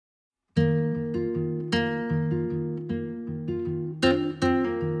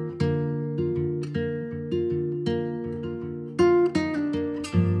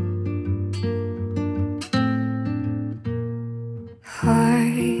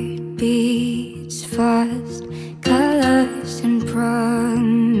fast, colors and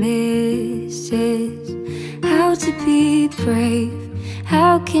promises. How to be brave,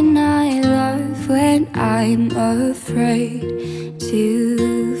 how can I love when I'm afraid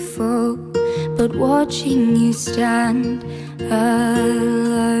to fall? But watching you stand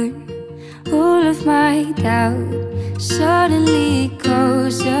alone, all of my doubt suddenly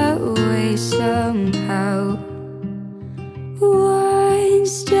goes away somehow. One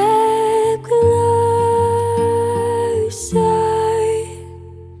step closer.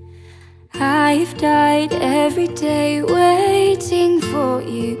 I've died every day waiting for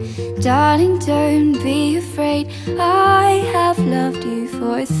you. Darling, don't be afraid. I have loved you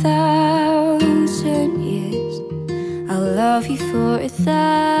for 1,000 years. I'll love you for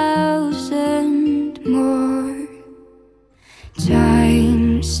 1,000 more.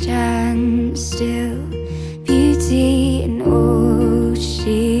 Time stands still, beauty in all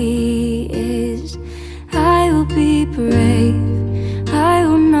she is. I will be brave, I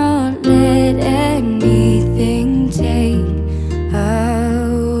will not let anything take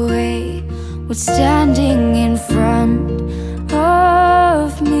away what's standing in front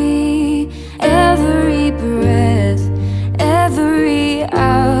of me. Every breath, every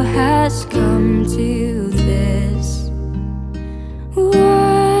hour has come to this.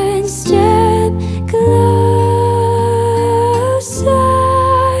 One step closer.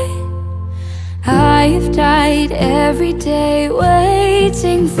 I've died every day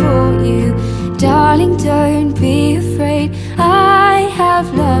waiting for you. Darling, don't be afraid. I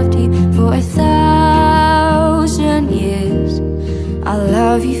have loved you for 1,000 years. I'll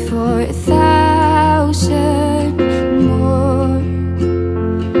love you for 1,000 more.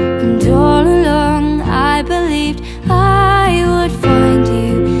 And all along I believed I would find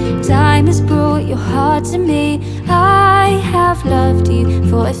you. Time has brought your heart to me. I have loved you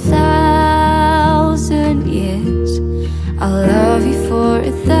for 1,000 years. I'll love you for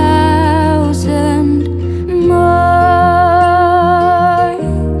 1,000 more.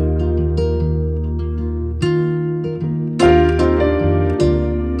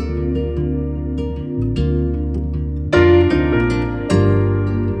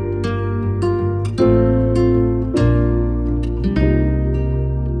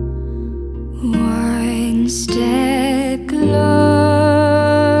 One step closer.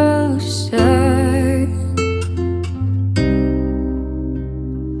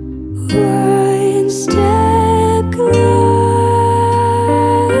 One step closer.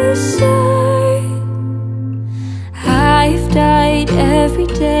 I've died every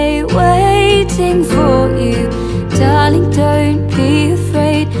day waiting for you. Darling, don't be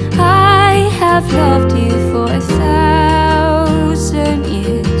afraid. I have loved you for 1,000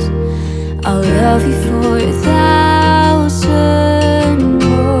 years. I'll love you for 1,000